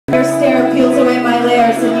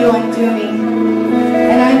do me.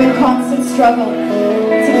 And I'm in constant struggle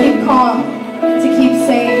to keep calm, to keep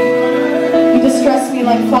sane. You distress me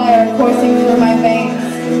like fire coursing through my veins.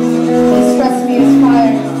 Distress me as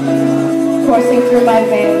fire coursing through my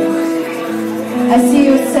veins. I see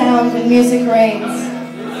you as sound and music reigns.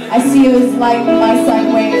 I see you as light when my sight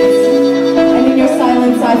wanes. And in your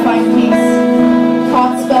silence I find peace,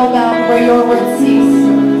 caught spellbound where your words cease.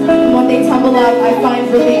 And when they tumble out I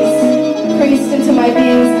find release, creased into my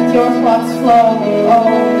beings with your thoughts flow. Oh,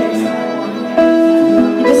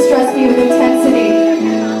 you distress me with intensity,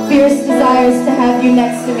 fierce desires to have you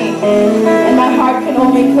next to me. And my heart can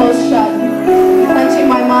only close shut, clenching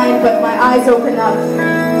my mind but my eyes open up,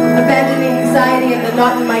 abandoning anxiety and the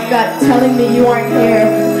knot in my gut, telling me you aren't here.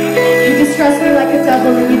 You distress me like a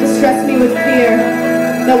devil and you distress me with fear,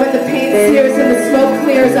 that when the pain sears and the smoke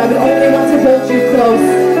clears I would only want to hold you close,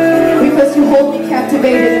 because you hold me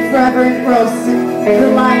captivated and forever engrossed.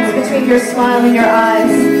 The lines between your smile and your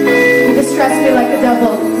eyes, you distress me like a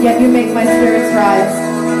devil, yet you make my spirits rise.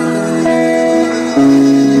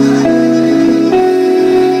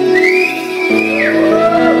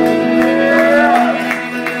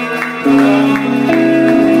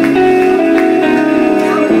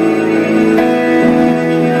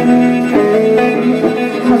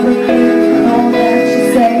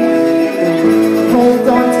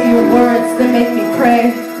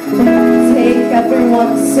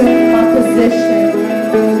 Everyone assume my position.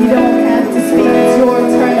 You don't have to speak, it's your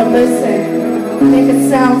turn to listen. Make it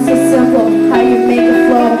sound so simple, how you make it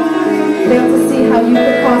flow. Fail to see how you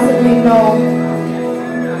could possibly know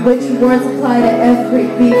which words apply to every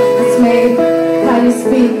beat that's made. How you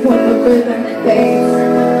speak when the rhythm fades.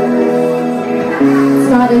 It's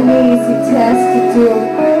not an easy task to do,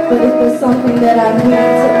 but if there's something that I need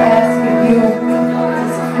to ask of you,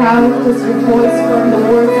 how does your voice from the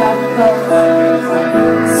words I've felt?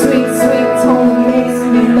 Sweet, sweet tone makes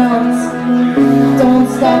me melt. Don't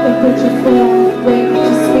stop and put your foot on the brake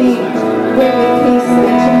to speak. Bring me peace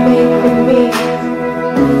that you make with me.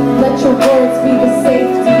 Let your words be the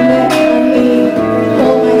safety net I need.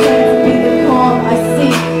 Hold my hand to be the calm I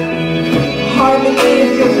seek. Harmony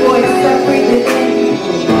of your voice, I breathe it in.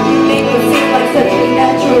 You make it seem like such a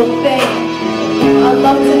natural thing. I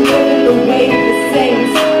love to live in the way it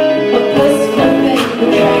sings. A blissful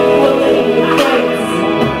thing.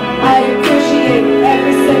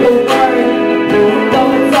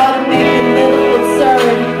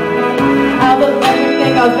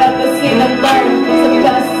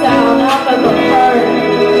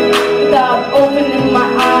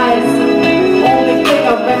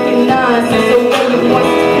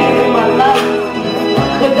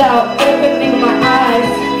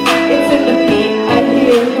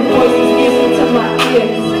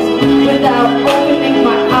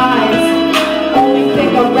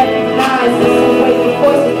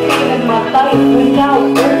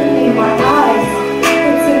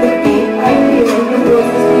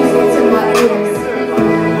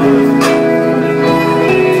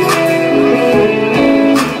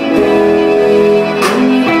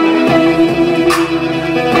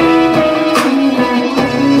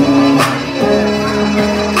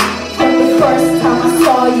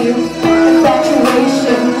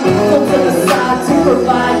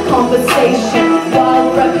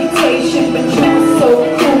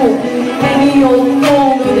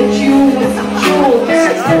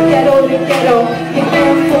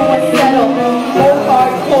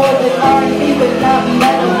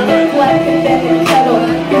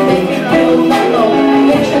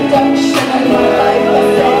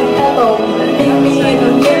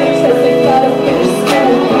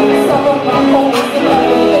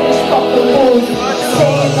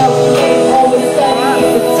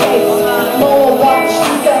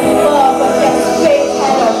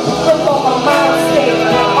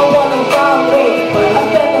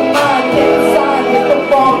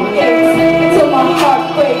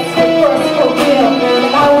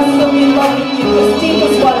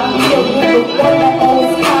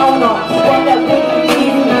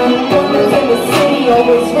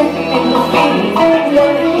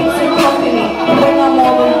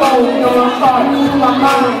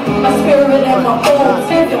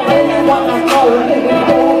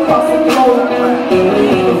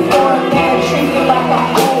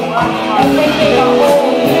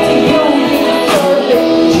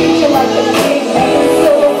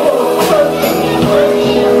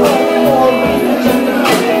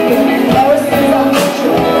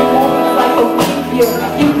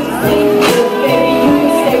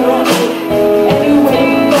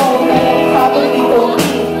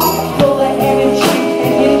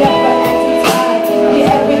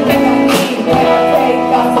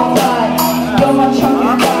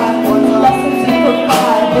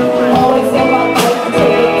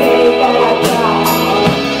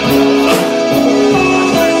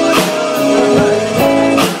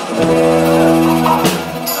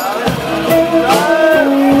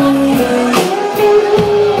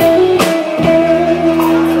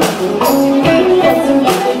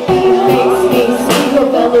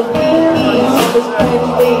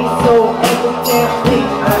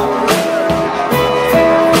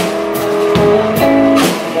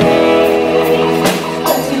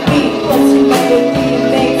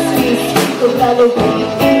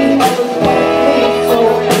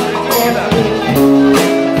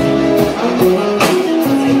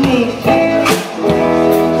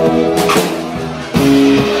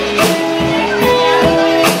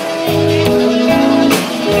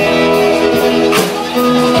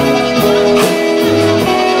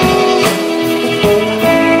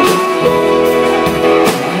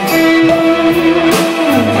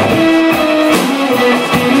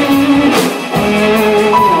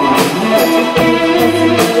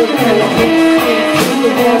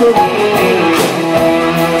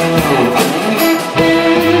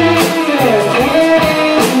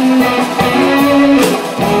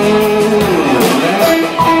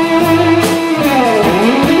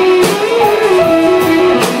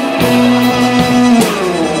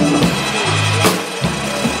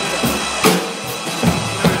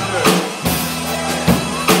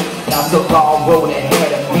 The long road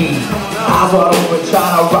ahead of me. Eyes wide open,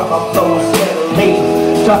 trying to rock my flow steadily.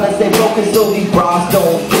 Trying to stay focused so these bras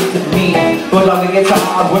don't fit to me. But I'm gonna get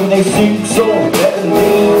tired when they sing so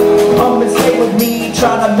heavily. Come and stay with me,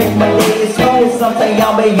 trying to make my days slow. Something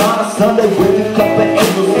I'll be on a Sunday with a couple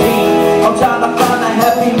angels feet. I'm trying to find the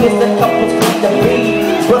happiness that couples claim to be.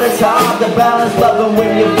 But it's hard to balance loving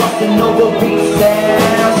when you're busting over beats.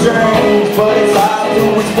 Sounds strange, but it's hard to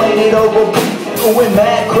explain it over beats. Going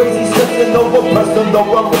mad, crazy, slipping over, pressing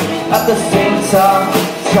over at the same time,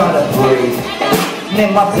 trying to breathe.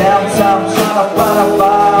 In my downtime, trying to find a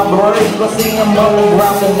fine break. But seeing money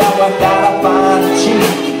ground, and now I gotta find a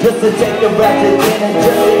cheat. Just to take a back to dinner,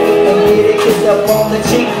 just to eat and get it, kiss up on the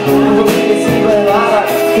cheek. And for me it's even harder,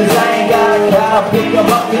 cause I ain't gotta pick them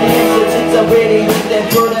up in the chicks already, they're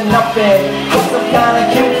good enough in. Plus I'm kinda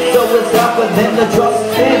cute, so it's hard for them to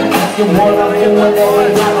trust in. Asking what I'm doing every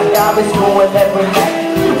night, like I've been screwing every night.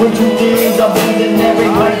 With two things I'm using every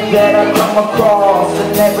mic that I come across.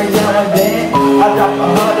 And every now and then I drop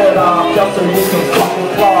 100 off, just so you can fucking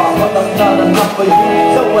floss. But that's not enough for you,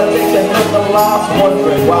 so I take another loss.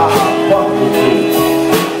 Wondering why I'm fucking you.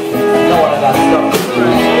 Know I got stuff to do.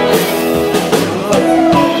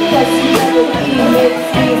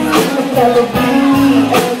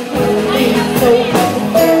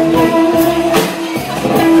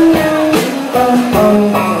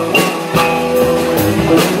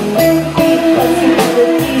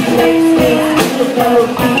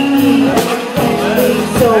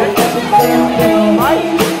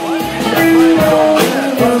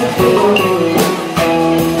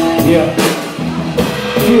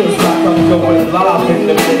 Feels like I'm going live in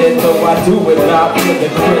the minute, though I do it out for the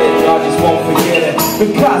credit, I just won't forget it.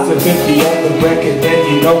 Because if it be on the record, then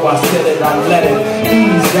you know I said it, I let it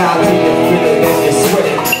ease out till you feel it and you sweat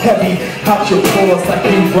it. Heavy out your pores like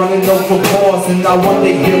you running over bars, and I want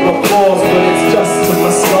to hear applause, but it's just to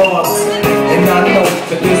my scars. And I know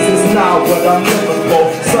that this is not what I'm living for.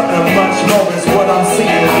 Something much more is what I'm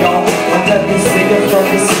seeing, y'all. And let me sing it from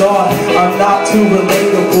the start. I'm not too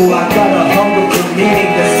relatable, I got a hunger for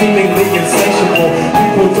meaning that's seemingly insatiable.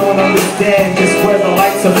 People don't understand just where the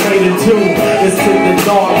lights are faded to. It's in the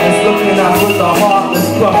darkness, looking out with the heartless.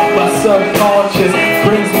 But my subconscious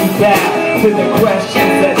brings me back to the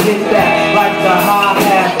questions that hit that. Like the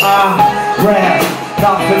hi-hat I grab,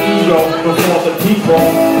 not the ego before the people.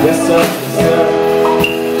 Yes sir, yes sir.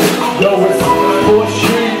 Yo, it's full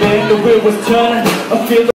street, man, the wheel was turning. I feel